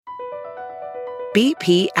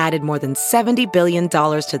BP added more than $70 billion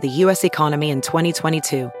to the U.S. economy in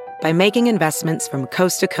 2022 by making investments from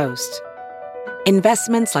coast to coast.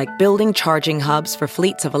 Investments like building charging hubs for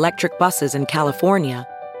fleets of electric buses in California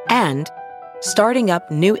and starting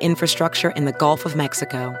up new infrastructure in the Gulf of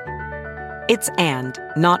Mexico. It's and,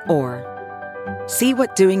 not or. See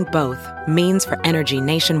what doing both means for energy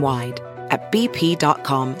nationwide at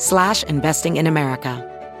bp.com/investing in America.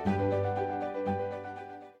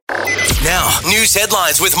 Now, news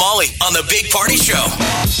headlines with Molly on the Big Party Show.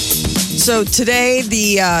 So today,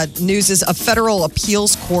 the news is a federal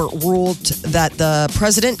appeals court ruled that the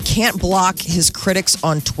president can't block his critics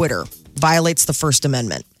on Twitter. Violates the First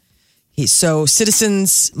Amendment. So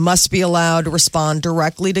citizens must be allowed to respond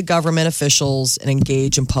directly to government officials and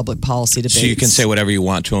engage in public policy debates. So you can say whatever you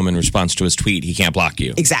want to him in response to his tweet. He can't block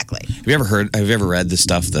you. Exactly. Have you ever read the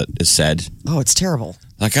stuff that is said? Oh, it's terrible.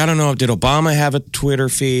 Like, I don't know, did Obama have a Twitter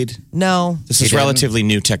feed? No. This is relatively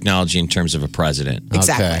new technology in terms of a president.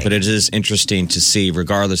 Exactly. Okay. But it is interesting to see,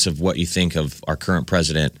 regardless of what you think of our current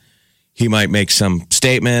president, he might make some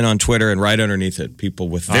statement on Twitter and right underneath it, people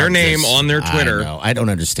with their name on their Twitter. I don't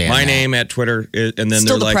understand My that. name at Twitter, and then Still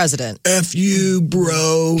they're the like, president. F you,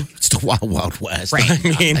 bro. It's the Wild Wild West. Right. I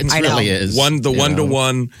mean, It really is.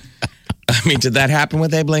 One-to-one. I mean, did that happen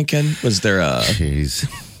with Abe Lincoln? Was there a... Jeez.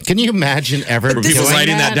 Can you imagine ever People doing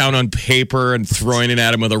writing that down on paper and throwing it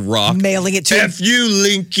at him with a rock? Mailing it to him. F you,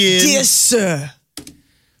 Lincoln. Dear sir.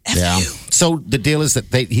 Yeah. So the deal is that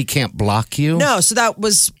he can't block you? No, so that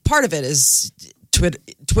was part of it is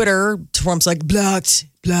Twitter, Trump's like, blocked.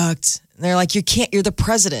 And they're like, you're the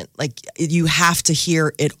president. Like, you have to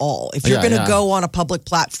hear it all. If you're going to go on a public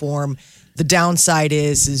platform, the downside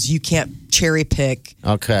is you can't cherry pick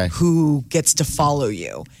who gets to follow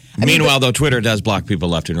you. Meanwhile, though, Twitter does block people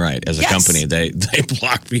left and right. As a company, they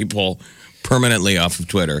block people permanently off of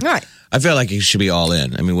Twitter. Right. I feel like it should be all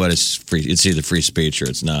in. I mean, what is free? It's either free speech or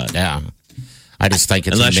it's not. Yeah. I just think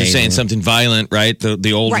it's Unless amazing. you're saying something violent, right?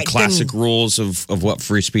 The old classic then, rules of what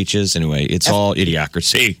free speech is. Anyway, it's all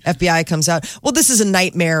idiocracy. FBI comes out. Well, this is a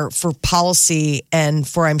nightmare for policy and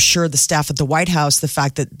for, I'm sure, the staff at the White House, the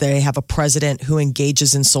fact that they have a president who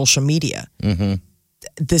engages in social media. Mm-hmm.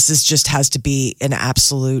 This has to be an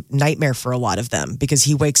absolute nightmare for a lot of them because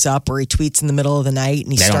he wakes up or he tweets in the middle of the night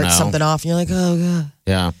and he starts something off and you're like, oh, God.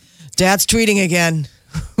 Yeah. Dad's tweeting again.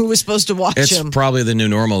 Who was supposed to watch him? It's probably the new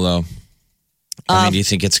normal, though. I mean, do you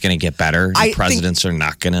think it's going to get better? Presidents are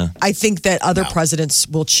not going to? I think that other presidents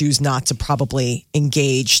will choose not to probably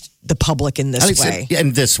engage the public in this way.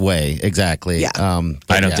 In this way, exactly. Yeah.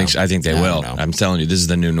 I don't think so. I think they will. I'm telling you, this is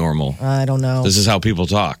the new normal. I don't know. This is how people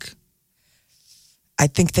talk. I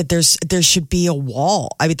think that there should be a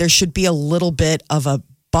wall. I mean, there should be a little bit of a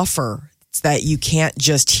buffer that you can't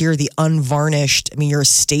just hear the unvarnished. I mean, you're a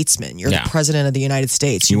statesman. You're the president of the United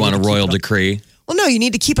States. You want a royal decree? Well, no, you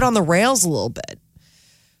need to keep it on the rails a little bit.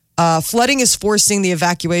 Flooding is forcing the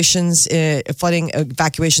evacuations in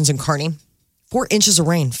Kearney. 4 inches of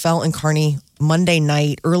rain fell in Kearney Monday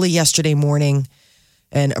night, early yesterday morning.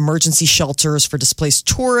 And emergency shelters for displaced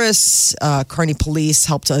tourists. Kearney police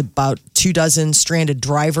helped about 24 stranded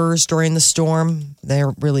drivers during the storm.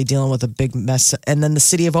 They're really dealing with a big mess. And then the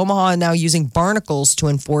city of Omaha now using barnacles to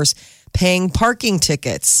enforce paying parking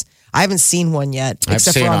tickets. I haven't seen one yet,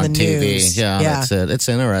 except for on the TV. news. Yeah, that's it. It's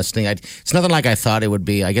interesting. It's nothing like I thought it would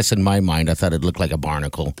be. I guess in my mind, I thought it looked like a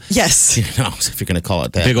barnacle. Yes. You know, if you're going to call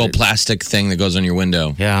it that. Big old plastic thing that goes on your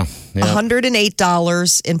window. Yeah.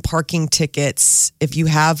 $108 in parking tickets. If you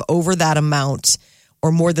have over that amount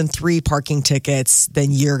or more than 3 parking tickets,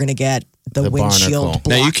 then you're going to get the windshield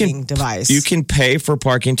blocking device. You can pay for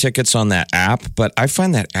parking tickets on that app, but I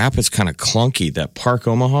find that app is kind of clunky, that Park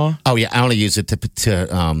Omaha. Oh, yeah. I only use it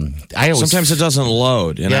sometimes it doesn't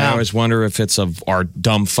load, and I always wonder if it's our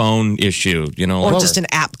dumb phone issue, or just an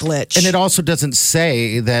app glitch. And it also doesn't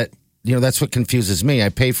say that. That's what confuses me. I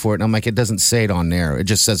pay for it, and I'm like, it doesn't say it on there. It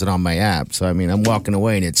just says it on my app. So, I mean, I'm walking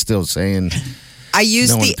away, and it's still saying I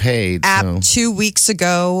used the app 2 weeks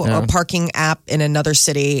ago, a parking app in another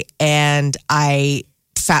city, and I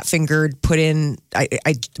fat-fingered,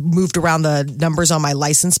 I moved around the numbers on my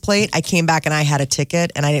license plate. I came back, and I had a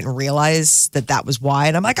ticket, and I didn't realize that was why.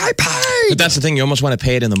 And I'm like, I paid! But that's the thing. You almost want to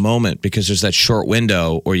pay it in the moment because there's that short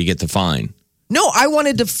window or you get the fine. No, I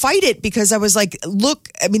wanted to fight it because I was like, look,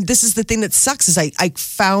 I mean, this is the thing that sucks is I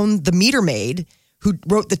found the meter maid who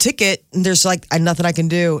wrote the ticket and there's like nothing I can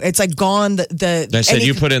do. It's like gone. They said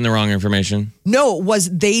you put in the wrong information. No, it was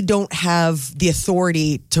they don't have the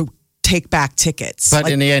authority to take back tickets. But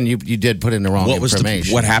in the end, you did put in the wrong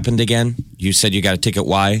information. What happened again? You said you got a ticket.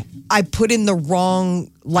 Why? I put in the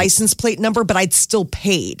wrong license plate number, but I'd still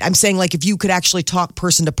paid. I'm saying, like, if you could actually talk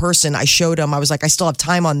person to person, I showed them. I was like, I still have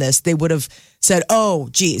time on this. They would have said, "Oh,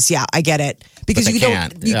 geez, yeah, I get it," because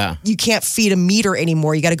you can't feed a meter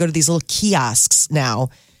anymore. You got to go to these little kiosks now,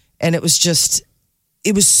 and it was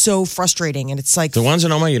so frustrating. And it's like the ones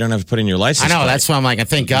in Omaha, you don't have to put in your license. I know. plate. That's why I'm like, I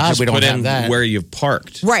thank God we don't put have in that. where you've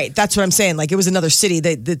parked. Right. That's what I'm saying. Like, it was another city.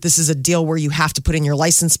 This is a deal where you have to put in your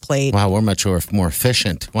license plate. Wow, we're much more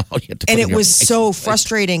efficient. Wow, you have to And put in it your was so license plate.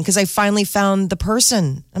 frustrating because I finally found the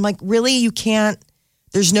person. I'm like, really? You can't?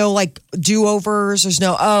 There's no like do-overs. There's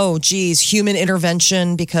no, oh, geez, human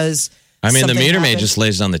intervention because I mean, the something meter maid happened. just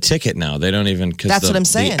lays on the ticket now. They don't even, because That's what I'm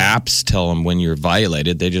saying. The apps tell them when you're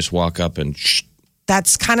violated. They just walk up and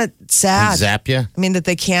That's kind of sad. Zap you? I mean, that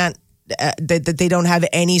they can't, that they don't have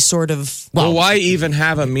any sort of. Well, why even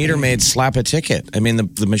have a meter maid slap a ticket? I mean,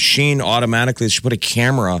 the machine automatically should put a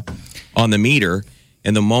camera on the meter,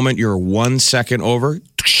 and the moment you're 1 second over,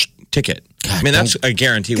 ticket. I mean, that's a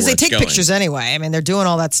guarantee. Because Where they take it's going. pictures anyway. I mean, they're doing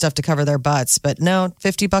all that stuff to cover their butts. But no,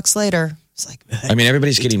 $50 later. It's like, I mean,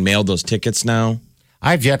 everybody's getting mailed those tickets now.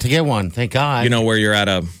 I've yet to get one. Thank God. You know, where you're at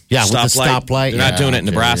a with the stoplight. They're not doing it in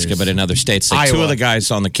Yeah, Nebraska, geez. but in other states. Like two Iowa. of the guys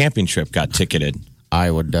on the camping trip got ticketed.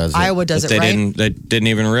 Iowa does it. Iowa does But it, right? They didn't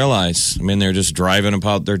even realize. I mean, they're just driving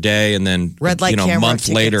about their day, and then Red light a camera month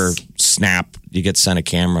tickets. later, snap, you get sent a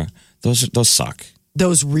camera. Those suck.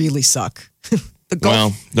 Those really suck. The Gulf.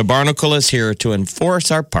 Well, the Barnacle is here to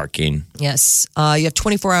enforce our parking. Yes. You have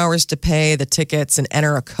 24 hours to pay the tickets and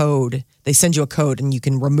enter a code. They send you a code and you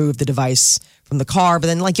can remove the device from the car, but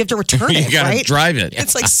then like you have to return You it, gotta right? drive it.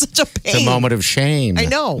 It's like such a pain. It's a moment of shame. I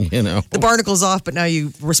know. You know. The Barnacle's off, but now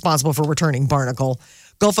you're responsible for returning Barnacle.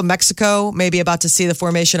 Gulf of Mexico may be about to see the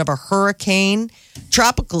formation of a hurricane.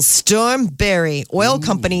 Tropical Storm Barry. Oil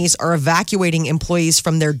companies are evacuating employees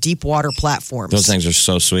from their deep water platforms. Those things are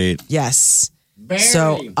so sweet. Yes.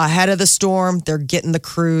 So ahead of the storm, they're getting the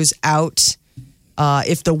crews out.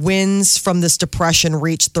 If the winds from this depression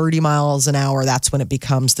reach 30 miles an hour, that's when it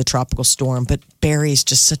becomes the tropical storm. But Barry's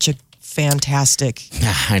just such a fantastic.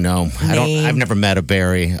 I know. Name. I've never met a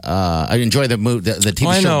Barry. I enjoy the TV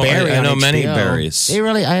I show know. Barry. I on know many HBO. Barrys. They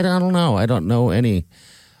really. I don't know. I don't know any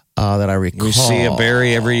that I recall. We see a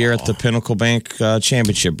Barry every year at the Pinnacle Bank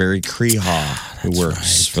Championship. Barry Crehaw, who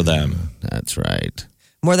works for them. That's right.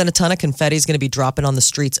 More than a ton of confetti is going to be dropping on the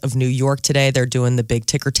streets of New York today. They're doing the big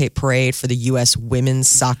ticker tape parade for the U.S. women's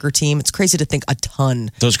soccer team. It's crazy to think a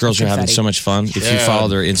ton. Those girls of are having confetti. so much fun. If you follow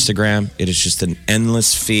their Instagram, it is just an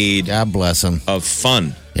endless feed God bless them. of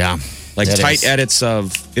fun. Yeah. Like It tight is. edits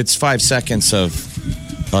of, it's 5 seconds of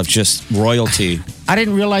just royalty. I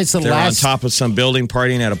didn't realize the They're last. on top of some building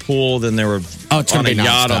partying at a pool. Then they were It's on gonna a be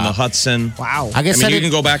yacht on nonstop. the Hudson. Wow. I guess I mean, I you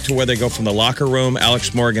didn't- can go back to where they go from the locker room.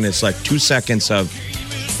 Alex Morgan, it's like 2 seconds of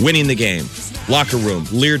winning the game. Locker room,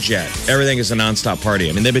 Learjet, everything is a nonstop party.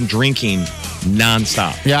 I mean, they've been drinking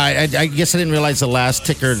nonstop. Yeah, I guess I didn't realize the last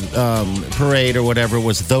ticker parade or whatever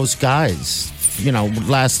was those guys. You know,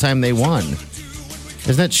 last time they won.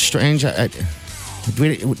 Isn't that strange?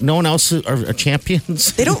 No one else are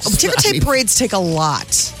champions. They don't. Ticker tape parades take a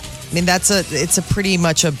lot. I mean, it's a pretty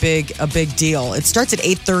much a big deal. It starts at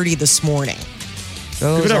 8:30 this morning.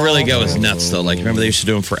 People don't really go as nuts, though. Like, remember they used to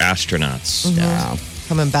do them for astronauts. Yeah.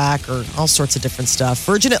 Coming back or all sorts of different stuff.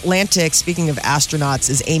 Virgin Atlantic, speaking of astronauts,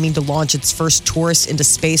 is aiming to launch its first tourist into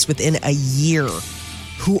space within a year.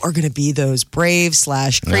 Who are going to be those brave /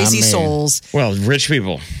 crazy man. souls? Well, rich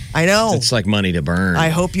people. I know. It's like money to burn. I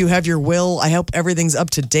hope you have your will. I hope everything's up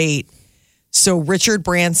to date. So Richard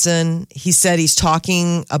Branson, he said he's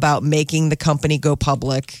talking about making the company go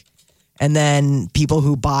public. And then people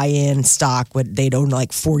who buy in stock, they'd own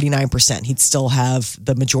like 49%. He'd still have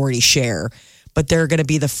the majority share. But they're going to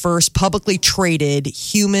be the first publicly traded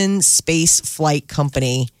human space flight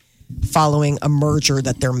company following a merger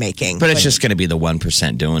that they're making. But it's just going to be the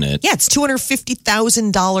 1% doing it. Yeah, it's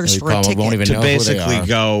 $250,000 for a probably ticket. won't even To know who they basically are.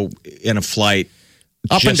 go in a flight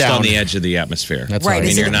Up and just on down. the edge of the atmosphere. That's Right. right. I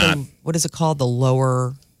mean, Is you're it not what is it called? The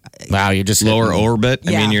lower. Wow, you're just lower hitting- orbit.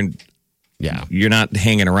 I Yeah. mean, Yeah. you're not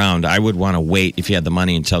hanging around. I would want to wait if you had the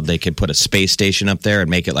money until they could put a space station up there and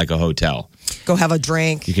make it like a hotel. Go have a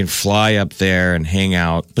drink. You can fly up there and hang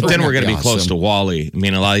out. But then we're going to be That'd be close to awesome. Wally. I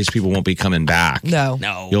mean, a lot of these people won't be coming back. No.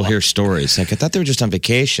 You'll hear stories. Like, I thought they were just on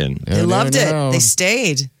vacation. They loved it. know. They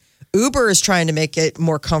stayed. Uber is trying to make it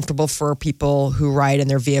more comfortable for people who ride in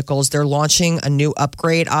their vehicles. They're launching a new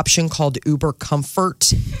upgrade option called Uber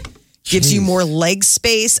Comfort. Gives you more leg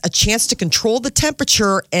space, a chance to control the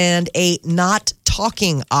temperature, and a not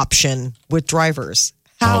talking option with drivers.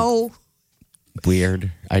 How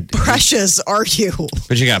Weird. Precious, are you?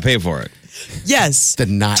 But you got to pay for it. Yes. The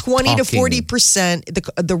not 20 to talking.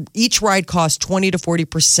 40%. Each ride costs 20 to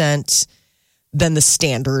 40% than the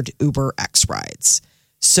standard Uber X rides.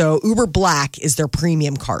 So Uber Black is their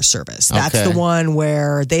premium car service. That's Okay. the one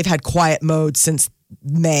where they've had quiet mode since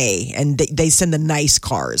May, and they send the nice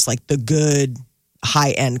cars, like the good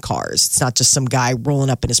high-end cars. It's not just some guy rolling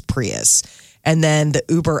up in his Prius. And then the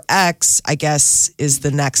Uber X, I guess, is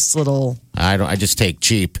the next little I just take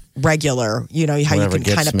cheap. regular, how you Whatever can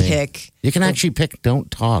gets kind of me. pick. You can actually pick don't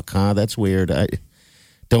talk, huh? That's weird.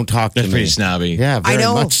 Don't talk to That's me. pretty snobby. Yeah, very I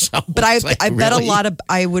know, much so. but It's like, I bet really?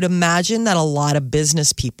 I would imagine that a lot of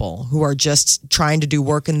business people who are just trying to do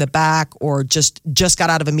work in the back or just got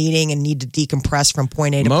out of a meeting and need to decompress from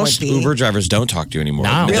point A to Most point B. Uber drivers don't talk to you anymore.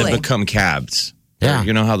 No. Really? They've become cabs. Yeah.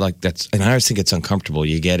 You know how that's, and I always think it's uncomfortable.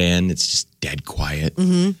 You get in, it's just dead quiet.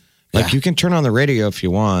 Mm-hmm. Like you can turn on the radio if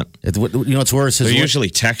you want. What's worse is They're usually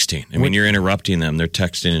texting. I mean, you're interrupting them. They're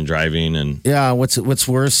texting and driving and. yeah. What's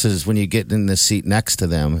worse is when you get in the seat next to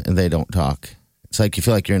them and they don't talk. It's like you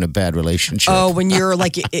feel like you're in a bad relationship. Oh, when you're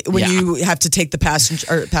like when you have to take the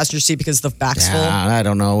passenger seat because the back's full. Yeah, I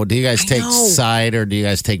don't know. Do you guys take know. side or do you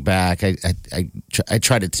guys take back? I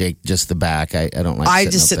try to take just the back. I don't like. I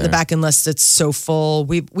sitting just up sit in the there. back unless it's so full.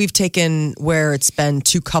 We've taken where it's been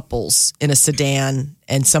two couples in a sedan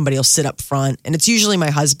and somebody will sit up front and it's usually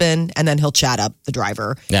my husband and then he'll chat up the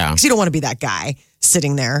driver. Yeah. Because you don't want to be that guy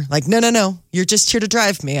sitting there like, no, you're just here to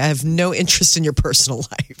drive me. I have no interest in your personal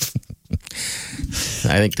life.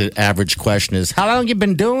 I think the average question is, how long you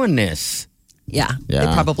been doing this? Yeah. Yeah.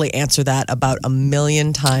 They probably answer that about 1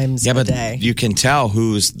 million times Yeah, a but day. you can tell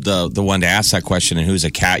who's the one to ask that question and who's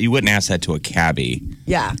a cat. You wouldn't ask that to a cabbie.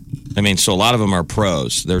 Yeah. I mean, so a lot of them are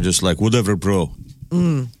pros. They're just like, whatever, bro.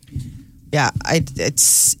 Yeah.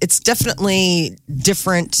 It's definitely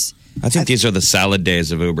different. I think these are the salad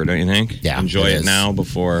days of Uber, don't you think? Yeah, Enjoy it it is. now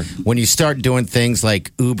before. When you start doing things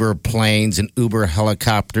like Uber planes and Uber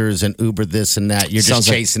helicopters and Uber this and that, you're Sounds just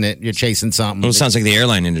like- chasing it. You're chasing something. Well, it sounds like the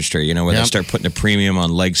airline industry, where they Yep. start putting a premium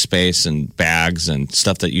on leg space and bags and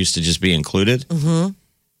stuff that used to just be included.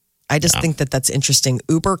 I just think that's interesting.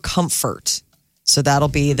 Uber Comfort. So that'll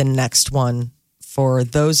be the next one for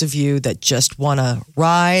those of you that just want to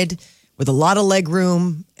ride with a lot of leg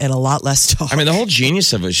room and a lot less talk. I mean, the whole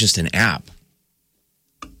genius of it was just an app.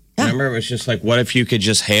 Remember, it was just like, what if you could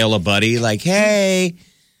just hail a buddy like, hey,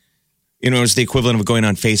 it was the equivalent of going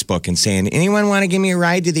on Facebook and saying, anyone want to give me a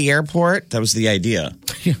ride to the airport? That was the idea.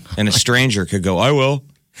 And a stranger could go, I will.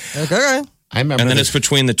 Okay. I remember. And then this- it's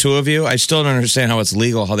between the two of you. I still don't understand how it's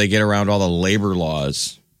legal, how they get around all the labor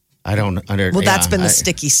laws. I don't under. Well, that's yeah, been the I-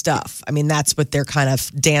 sticky stuff. I mean, that's what they're kind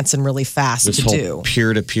of dancing really fast This to whole do.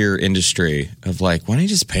 peer-to-peer industry of like, why don't you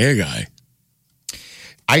just pay a guy?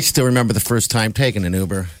 I still remember the first time taking an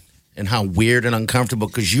Uber and how weird and uncomfortable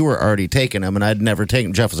because you were already taking them and I'd never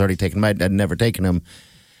taken. Jeff was already taking them. I'd never taken them,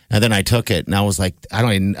 and then I took it and I was like, I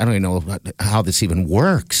don't even know how this even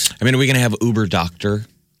works. I mean, are we going to have Uber Doctor?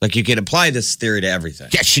 Like, you can apply this theory to everything.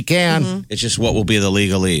 Yes, you can. Mm-hmm. It's just what will be the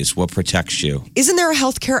legalese, what protects you. Isn't there a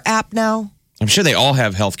healthcare app now? I'm sure they all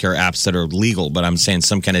have healthcare apps that are legal, but I'm saying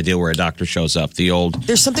some kind of deal where a doctor shows up. The old,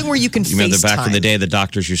 There's something where you can you remember back in the FaceTime. day, the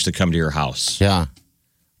doctors used to come to your house. Yeah,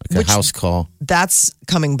 like Which- a house call. That's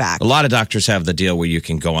coming back. A lot of doctors have the deal where you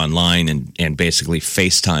can go online and basically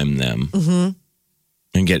FaceTime them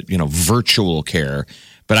and get, virtual care.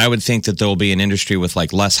 But I would think that there will be an industry with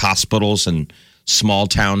like less hospitals and small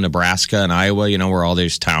town Nebraska and Iowa, where all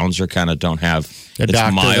these towns are kind of don't have A it's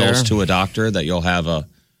doctor miles there. to a doctor, that you'll have a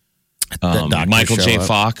doctor Michael show J. up.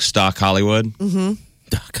 Fox, Doc Hollywood.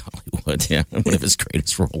 Doc Hollywood, yeah, one of his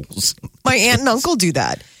greatest roles. My aunt and uncle do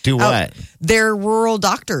that. Do what? They're rural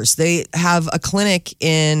doctors. They have a clinic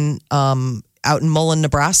in out in Mullen,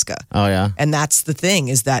 Nebraska. Oh yeah, And that's the thing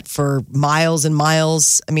is that for miles and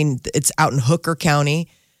miles, I mean, it's out in Hooker County.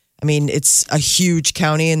 I mean, it's a huge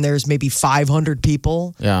county and there's maybe 500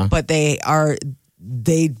 people. Yeah. But they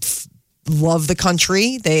love the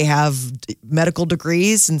country. They have medical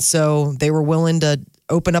degrees. And so they were willing to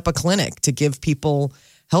open up a clinic to give people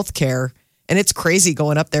health care. And it's crazy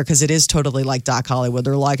going up there because it is totally like Doc Hollywood.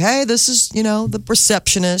 They're like, hey, this is, the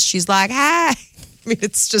receptionist. She's like, hey. I mean,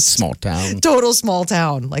 it's just small town. total small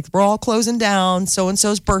town. Like we're all closing down.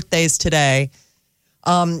 So-and-so's birthday's today.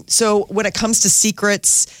 So when it comes to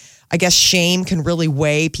secrets, I guess shame can really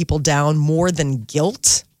weigh people down more than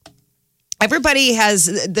guilt. Everybody has,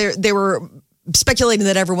 they were speculating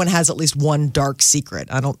that everyone has at least one dark secret.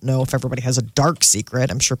 I don't know if everybody has a dark secret.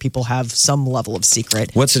 I'm sure people have some level of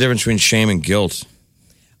secret. What's the difference between shame and guilt?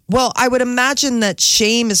 Well, I would imagine that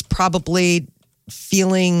shame is probably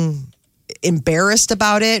feeling embarrassed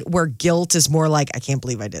about it, where guilt is more like, I can't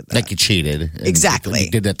believe I did that. Like you cheated. And Exactly.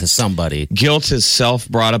 You did that to somebody. Guilt is self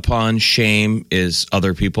brought upon. Shame is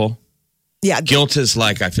other people. Yeah. Guilt is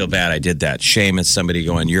like, I feel bad I did that. Shame is somebody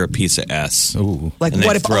going, you're a piece of S. Ooh. Like, And they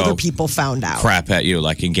what if throw other people found out? Crap at you,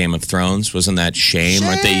 like in Game of Thrones. Wasn't that shame?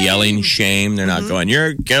 Aren't they yelling shame? They're not going,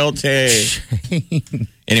 you're guilty.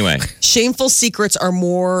 Anyway. Shameful secrets are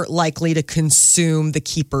more likely to consume the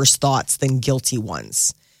keeper's thoughts than guilty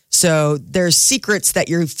ones. So there's secrets that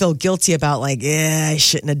you feel guilty about, like, I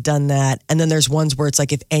shouldn't have done that. And then there's ones where it's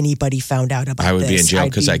like, if anybody found out about I would this, be in jail I'd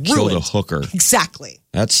because be I killed a ruined. hooker. Exactly.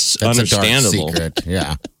 That's A dark understandable. secret.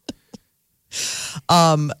 Yeah.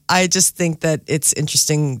 I just think that it's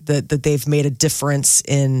interesting that they've made a difference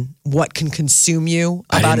in what can consume you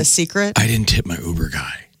about a secret. I didn't tip my Uber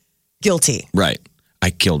guy. Guilty. Right. I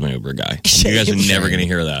killed my Uber guy. You guys are never going to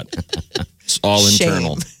hear that. It's all Shame.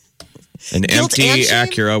 internal. An Guilt empty and shame?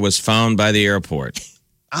 Acura was found by the airport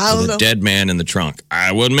I don't with know. a dead man in the trunk.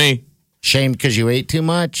 I wouldn't me. Shame because you ate too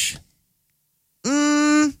much.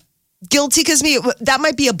 Guilty because that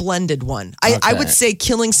might be a blended one. I Okay. would say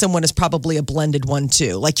killing someone is probably a blended one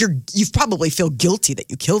too. Like you probably feel guilty that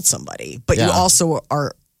you killed somebody, but you Yeah. also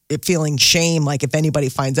are feeling shame. Like if anybody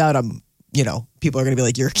finds out, people are going to be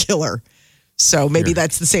like, you're a killer. So maybe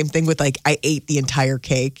that's the same thing with like, I ate the entire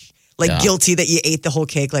cake. Like Yeah. guilty that you ate the whole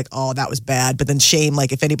cake. Like, oh, that was bad. But then shame,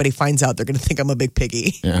 like if anybody finds out, they're going to think I'm a big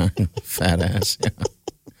piggy. Yeah. Fat ass. Yeah.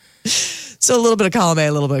 So a little bit of column A,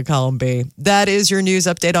 a little bit of column B. That is your news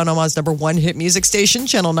update on Omaha's number one hit music station,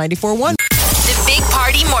 Channel 94.1. The Big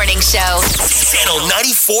Party Morning Show. Channel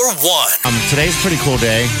 94.1. Today's a pretty cool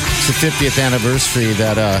day. It's the 50th anniversary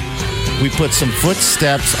that we put some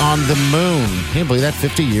footsteps on the moon. Can you believe that?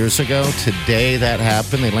 50 years ago, today that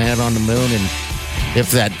happened. They landed on the moon, and if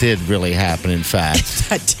that did really happen, in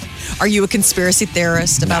fact, Are you a conspiracy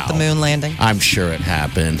theorist about the moon landing? I'm sure it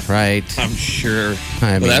happened, right? I'm sure.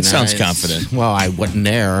 I mean, that sounds it's- confident. Well, I wasn't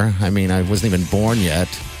there. I mean, I wasn't even born yet.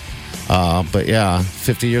 But yeah,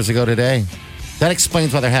 50 years ago today. That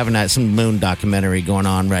explains why they're having some moon documentary going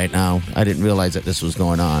on right now. I didn't realize that this was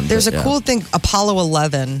going on. There's but a yeah. cool thing, Apollo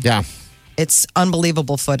 11. Yeah. It's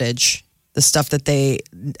unbelievable footage. The stuff that they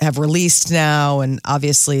have released now, and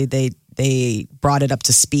obviously they brought it up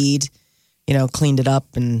to speed, cleaned it up,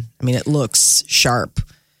 and I mean, it looks sharp.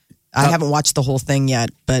 I haven't watched the whole thing yet,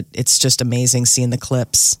 but it's just amazing seeing the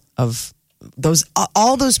clips of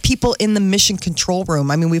all those people in the mission control room.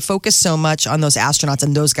 I mean, we focus so much on those astronauts,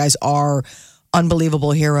 and those guys are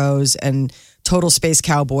unbelievable heroes and total space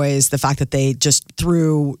cowboys. The fact that they just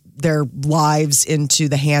threw their lives into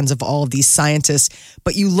the hands of all of these scientists.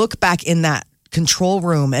 But you look back in that control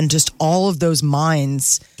room and just all of those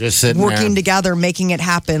minds Just sitting working there. together, making it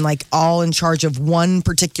happen, like all in charge of one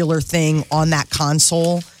particular thing on that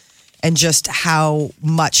console. And just how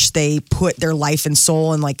much they put their life and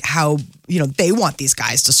soul, and like how, they want these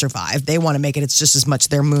guys to survive. They want to make it. It's just as much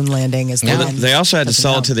their moon landing as Well, them. they also had to touching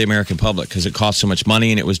sell down. it to the American public because it cost so much money,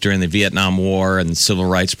 and it was during the Vietnam War and the civil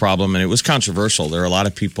rights problem, and it was controversial. There were a lot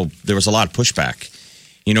of people. There was a lot of pushback.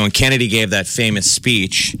 And Kennedy gave that famous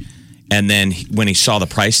speech, and then when he saw the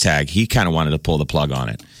price tag, he kind of wanted to pull the plug on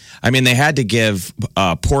it. I mean, they had to give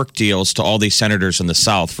pork deals to all these senators in the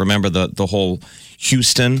South. Remember the whole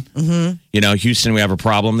Houston? Mm-hmm. Houston, we have a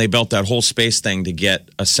problem. They built that whole space thing to get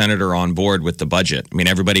a senator on board with the budget. I mean,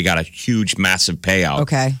 everybody got a huge, massive payout.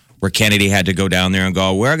 Okay. Where Kennedy had to go down there and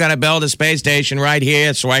go, we're going to build a space station right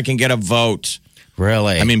here so I can get a vote.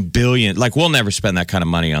 Really? I mean, billion. Like, we'll never spend that kind of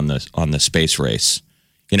money on the space race.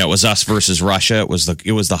 It was us versus Russia. It was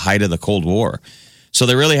the height of the Cold War. So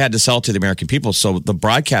they really had to sell it to the American people. So the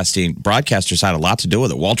broadcasters had a lot to do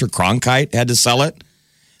with it. Walter Cronkite had to sell it.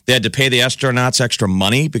 They had to pay the astronauts extra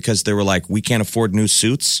money because they were like, we can't afford new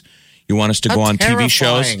suits. You want us to go on TV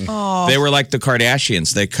shows? terrifying. They were like the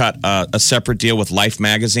Kardashians. They cut a separate deal with Life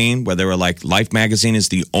Magazine where they were like, Life Magazine is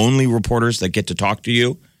the only reporters that get to talk to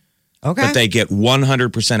you. Okay. But they get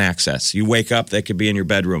 100% access. You wake up, they could be in your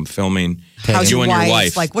bedroom filming How's you your and wife? your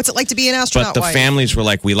wife. Like, what's it like to be an astronaut But the wife? families were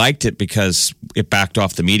like, we liked it because it backed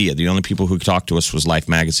off the media. The only people who talked to us was Life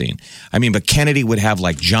Magazine. I mean, but Kennedy would have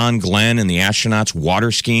like John Glenn and the astronauts water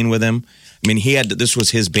skiing with him. I mean, this was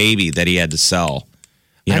his baby that he had to sell,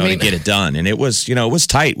 to get it done. And it was, it was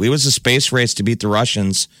tight. It was a space race to beat the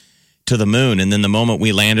Russians to the moon. And then the moment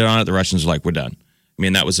we landed on it, the Russians were like, we're done. I I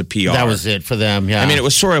mean, that was a PR. That was it for them, yeah. I mean, it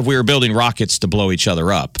was sort of, we were building rockets to blow each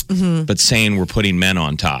other up, but saying we're putting men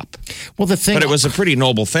on top. Well, the thing... But it was a pretty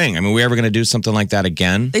noble thing. I mean, we ever going to do something like that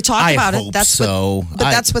again? They talk I about hope it. That's so. But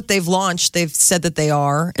that's what they've launched. They've said that they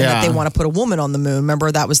are, and that they want to put a woman on the moon.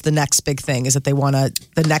 Remember, that was the next big thing, is that they want to,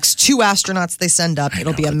 the next 2 astronauts they send up,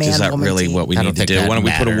 it'll be a man-woman Is that really team. what we I need don't to think do? that Why don't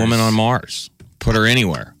we put a woman matters. on Mars? Put her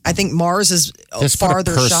anywhere. I think Mars is a Just put a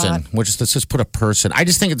farther person. shot. Let's just put a person. I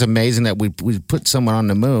just think it's amazing that we put someone on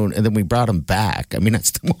the moon and then we brought them back. I mean, that's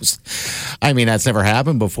the most. I mean, that's never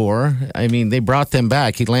happened before. I mean, they brought them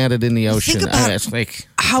back. He landed in the ocean. Think about it's like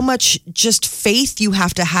how much just faith you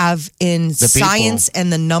have to have in people. science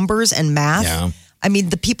and the numbers and math. Yeah. I mean,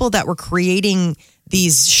 the people that were creating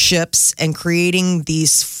these ships and creating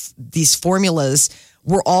these formulas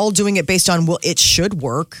were all doing it based on, well, it should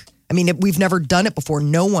work. I mean, we've never done it before.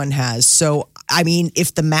 No one has. So, I mean,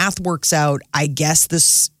 if the math works out, I guess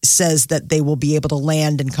this says that they will be able to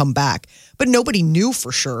land and come back. But nobody knew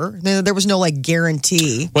for sure. There was no like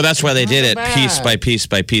guarantee. Well, that's why they did it piece by piece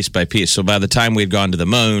by piece by piece. So by the time we'd gone to the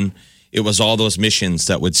moon, it was all those missions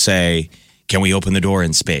that would say, can we open the door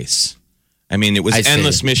in space? I mean, it was I see.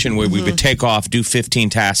 endless mission where we would take off, do 15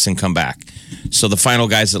 tasks, and come back. So the final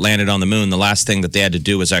guys that landed on the moon, the last thing that they had to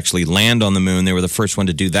do was actually land on the moon. They were the first one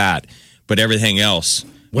to do that. But everything else,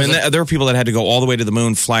 there were people that had to go all the way to the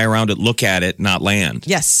moon, fly around it, look at it, not land.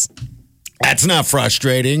 Yes. that's not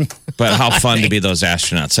frustrating. But how fun to be those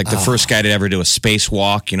astronauts. Like the first guy to ever do a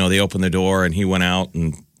spacewalk, they opened the door and he went out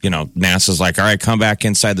and, NASA's like, all right, come back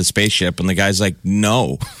inside the spaceship. And the guy's like,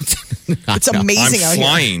 no. It's amazing I'm out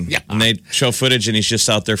flying. here. And they show footage and he's just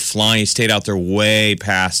out there flying. He stayed out there way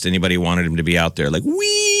past anybody who wanted him to be out there. Like,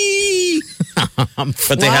 wee!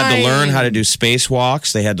 But they had to learn how to do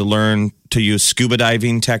spacewalks. They had to learn to use scuba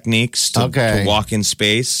diving techniques to walk in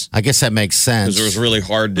space. I guess that makes sense. Because it was really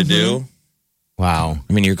hard to do. Wow.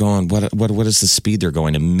 I mean, you're going, what is the speed they're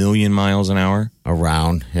going? 1,000,000 miles an hour?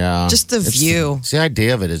 Around, yeah. Just the view. It's the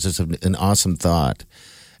idea of it is just an awesome thought.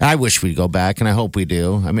 I wish we'd go back, and I hope we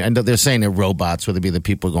do. I mean, I know they're saying they're robots, where they be the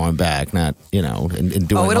people going back, not, and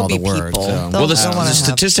doing it'll all the be work. people. So. They'll- Well, the I don't wanna have-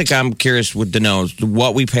 statistic I'm curious to know is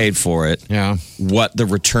what we paid for it, Yeah. what the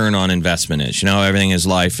return on investment is. Everything is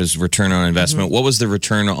life is return on investment. Mm-hmm. What was the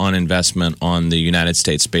return on investment on the United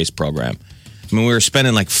States space program? I mean, we were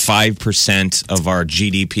spending like 5% of our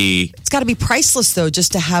GDP. It's got to be priceless, though,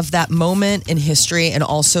 just to have that moment in history and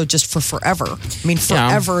also just for forever. I mean,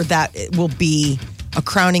 forever, that it will be a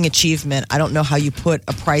crowning achievement. I don't know how you put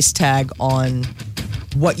a price tag on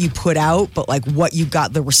what you put out, but like what you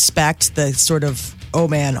got, the respect, the sort of, oh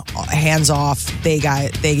man, hands off. They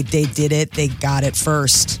did it. They got it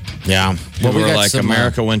first. Yeah. Well, we were got like, some,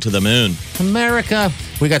 America went to the moon. America.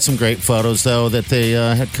 We got some great photos, though, that they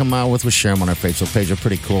had come out with. We'll share them on our Facebook page. They're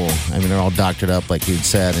pretty cool. I mean, they're all doctored up, like you'd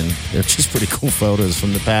said, and they're just pretty cool photos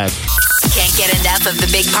from the past. Can't get enough of the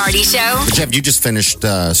Big Party Show? But Jeff, you just finished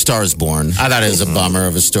Stars Born. I thought it was a bummer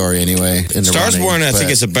of a story anyway. In the Stars running, Born, I think,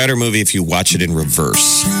 but- is a better movie if you watch it in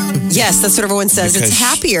reverse. Yes, that's what everyone says. Because it's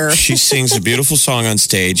happier. She sings a beautiful song on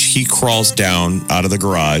stage. He crawls down out of the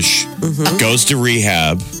garage, goes to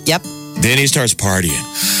rehab. Yep. Then he starts partying.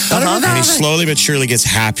 And he slowly but surely gets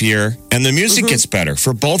happier. And the music gets better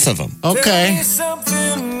for both of them. Okay.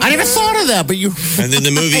 I never thought of that, but you. And then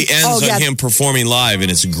the movie ends on him performing live,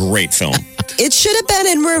 and it's a great film. It should have been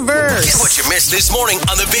in reverse. Get what you missed this morning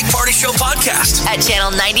on the Big Party Show podcast. At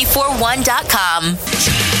channel941.com.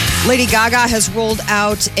 Lady Gaga has rolled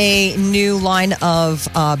out a new line of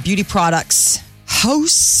beauty products.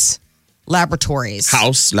 House Laboratories.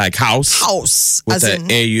 House, like house. House. With as the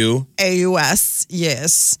in AU. AUS,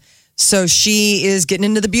 yes. So she is getting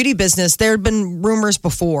into the beauty business. There had been rumors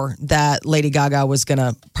before that Lady Gaga was going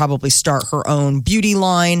to probably start her own beauty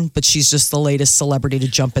line, but she's just the latest celebrity to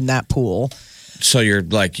jump in that pool. So you're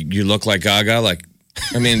like, you look like Gaga, like,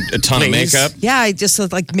 I mean, a ton of makeup. Yeah, I just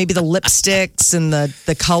like maybe the lipsticks and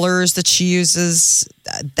the colors that she uses.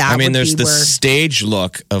 That I mean, would there's be the where stage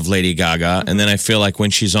look of Lady Gaga, and then I feel like when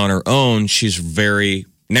she's on her own, she's very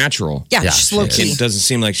natural. yeah, Yeah, she's she low is. key. It doesn't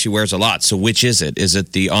seem like she wears a lot. So which is it? Is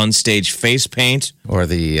it the onstage face paint? Or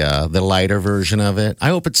the lighter version of it. I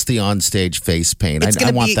hope it's the onstage face paint. It's I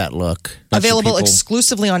gonna want be that look. Available people-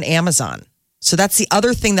 exclusively on Amazon. So that's the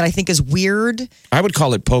other thing that I think is weird. I would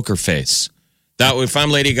call it poker face. That if I'm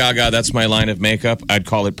Lady Gaga, that's my line of makeup. I'd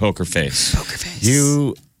call it poker face. Poker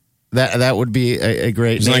face. That would be a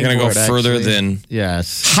great. It's not name going to go for it, further actually. than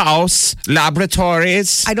Yes. House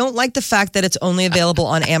Laboratories. I don't like the fact that it's only available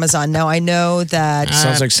on Amazon. Now I know that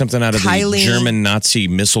Sounds like something out of Kylie- the German Nazi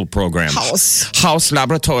missile program. House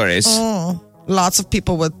Laboratories. lots of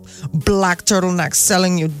people with black turtlenecks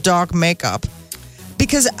selling you dark makeup.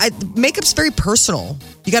 Because makeup's very personal.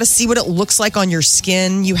 You got to see what it looks like on your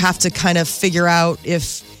skin. You have to kind of figure out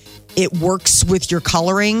if it works with your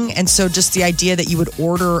coloring. And so just the idea that you would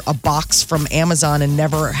order a box from Amazon and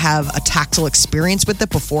never have a tactile experience with it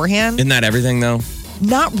beforehand. Isn't that everything, though?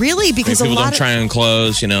 Not really, because people a lot don't try on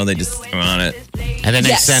clothes, they just throw on it. And then they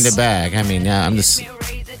Yes. send it back. I mean, yeah, I'm just.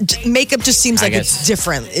 makeup just seems like guess. it's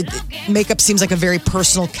different. Makeup seems like a very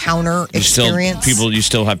personal counter experience. You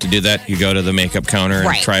still have to do that. You go to the makeup counter and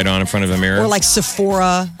Right. try it on in front of a mirror. Or like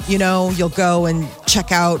Sephora, you'll go and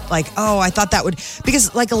check out like, oh, I thought that would,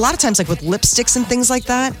 because like a lot of times like with lipsticks and things like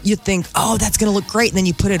that, you think, oh, that's going to look great. And then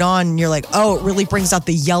you put it on and you're like, oh, it really brings out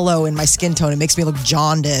the yellow in my skin tone. It makes me look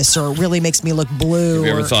jaundice, or it really makes me look blue. Have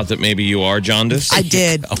you ever thought that maybe you are jaundiced? I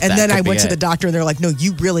did. Oh, And that then could I be went to it. the doctor and they're like, no,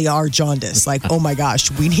 you really are jaundice. Like, oh my gosh,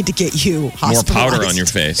 we need to get you More hospitalized. powder on your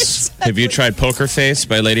face. Have you tried Poker Face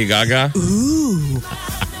by Lady Gaga?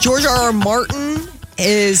 George R.R. Martin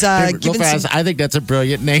is Go giving fast. some... I think that's a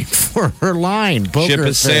brilliant name for her line. Poker Ship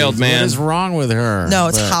has sailed, face. man. What is wrong with her? No,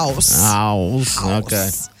 it's House. House.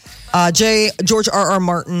 Okay. George R.R.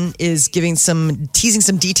 Martin is teasing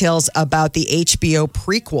some details about the HBO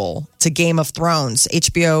prequel to Game of Thrones.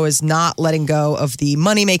 HBO is not letting go of the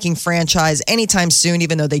money-making franchise anytime soon,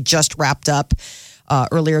 even though they just wrapped up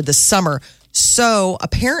earlier this summer. So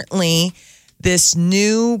apparently, this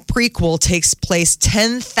new prequel takes place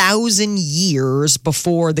 10,000 years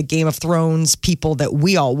before the Game of Thrones people that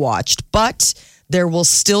we all watched. But there will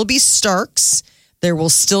still be Starks. There will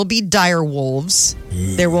still be direwolves.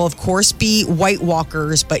 There will, of course, be White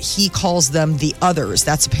Walkers, but he calls them the Others.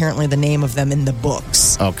 That's apparently the name of them in the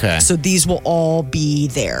books. Okay. So these will all be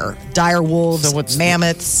there. Direwolves, So what's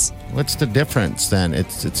mammoths. What's the difference then?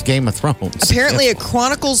 It's Game of Thrones. Apparently, it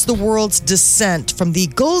chronicles the world's descent from the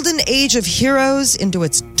golden age of heroes into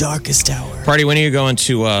its darkest hour. Party, when are you going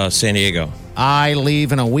to San Diego? I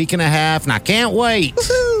leave in a week and a half, and I can't wait.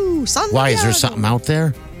 Woohoo! San Why? Is there Diego. something out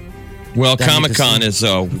there? Well, That need to Comic-Con see. is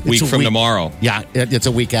a week a from week. tomorrow. Yeah, it's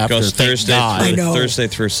a week after. Goes Thank Thursday God. I know. Thursday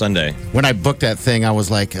through Sunday. When I booked that thing, I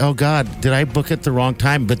was like, oh, God, did I book it the wrong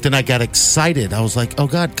time? But then I got excited. I was like, oh,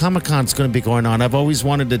 God, Comic-Con's going to be going on. I've always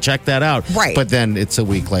wanted to check that out. Right. But then it's a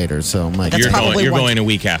week later. So I'm like, That's probably You're one- going a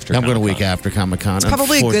week after. I'm going a Comic-Con. week after Comic-Con. It's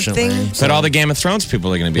probably a good thing. But all the Game of Thrones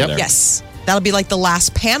people are going to be Yep. there. Yes. That'll be like the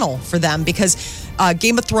last panel for them because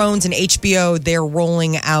Game of Thrones and HBO, they're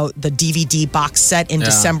rolling out the DVD box set in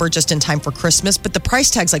December just in time for Christmas. But the price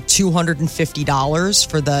tag's like $250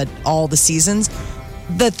 for all the seasons.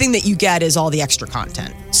 The thing that you get is all the extra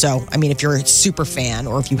content. So, I mean, if you're a super fan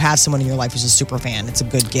or if you have someone in your life who's a super fan, it's a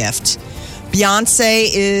good gift. Beyonce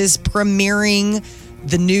is premiering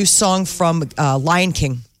the new song from Lion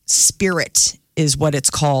King. Spirit is what it's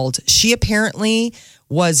called. She apparently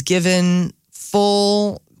was given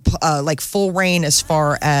full reign as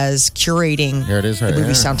far as curating Here it is, the right movie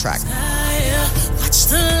here. soundtrack. Watch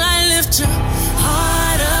the light lift your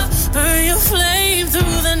heart up, burn your flame through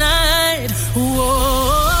the night.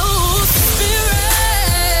 Whoa,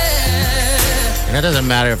 spirit. And it doesn't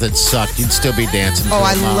matter if it sucked. You'd still be dancing. to Oh, it,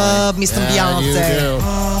 I Molly. love me some Yeah, you Beyonce. do.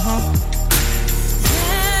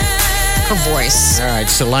 Her voice. All right,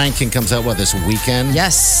 so Lion King comes out, this weekend?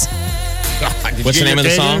 Yes. God, did What's you the get name of the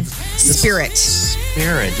your song? data? Spirit.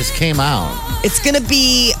 Spirit just came out. It's going to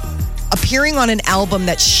be appearing on an album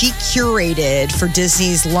that she curated for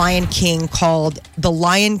Disney's Lion King called The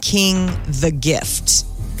Lion King The Gift.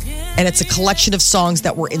 And it's a collection of songs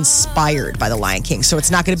that were inspired by The Lion King. So it's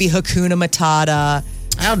not going to be Hakuna Matata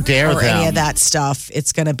How dare or them? any of that stuff.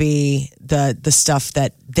 It's going to be the stuff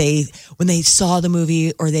that when they saw the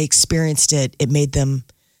movie or they experienced it, it made them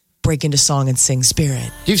break into song and sing Spirit.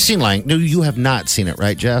 You've seen Lion. No, you have not seen it,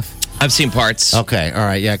 right, Jeff? I've seen parts. Okay, all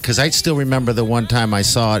right, yeah, because I still remember the one time I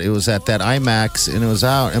saw it. It was at that IMAX, and it was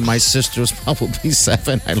out, and my sister was probably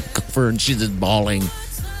 7. I look over, and she's just bawling.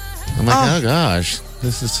 I'm like, oh gosh,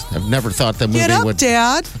 I've never thought that movie Get up, would.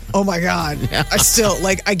 Dad. Oh my God. I still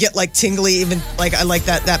I get tingly, even I like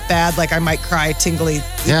that bad, I might cry tingly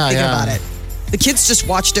Yeah, thinking yeah. about it. The kids just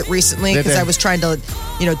watched it recently Did because they? I was trying to,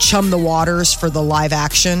 chum the waters for the live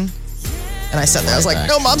action. And I sat there, I was like, Live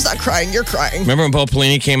no, Mom's not crying, you're crying. Remember when Bo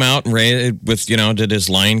Pelini came out and did his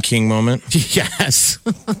Lion King moment? Yes,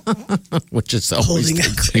 which is always Holding the-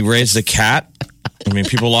 it. He raised the cat. I mean,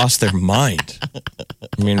 people lost their mind.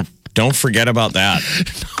 I mean, don't forget about that.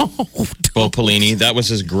 Bo Pelini, that was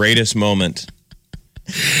his greatest moment.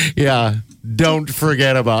 yeah. Don't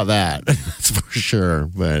forget about that. That's for sure.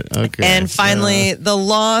 But okay. And finally, the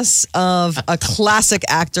loss of a classic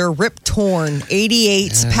actor, Rip Torn,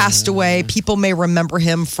 88, passed away. People may remember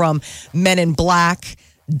him from Men in Black,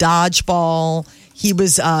 Dodgeball. He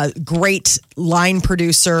was a great line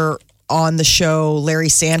producer on the show Larry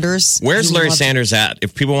Sanders. Where's Larry Sanders at?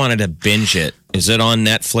 If people wanted to binge it, is it on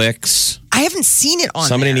Netflix? I haven't seen it on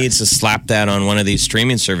Somebody there. needs to slap that on one of these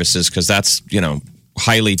streaming services because that's,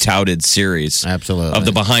 highly touted series. Absolutely. Of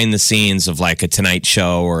the behind the scenes of like a Tonight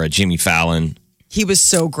Show or a Jimmy Fallon. He was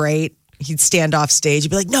so great. He'd stand off stage and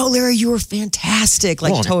be like, "No, Larry, you were fantastic."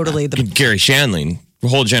 Like, totally. Gary Shandling, a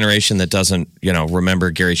whole generation that doesn't,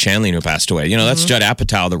 remember Gary Shandling who passed away. That's Judd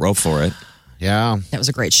Apatow that wrote for it. Yeah. That was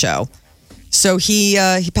a great show. So he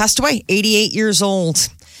passed away, 88 years old.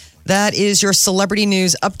 That is your celebrity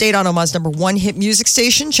news update on Omaha's number one hit music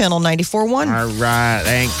station, Channel 94.1. All right.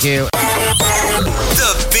 Thank you.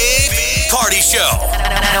 The Big Party Show.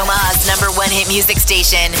 Omaha's number one hit music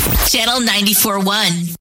station, Channel 94.1.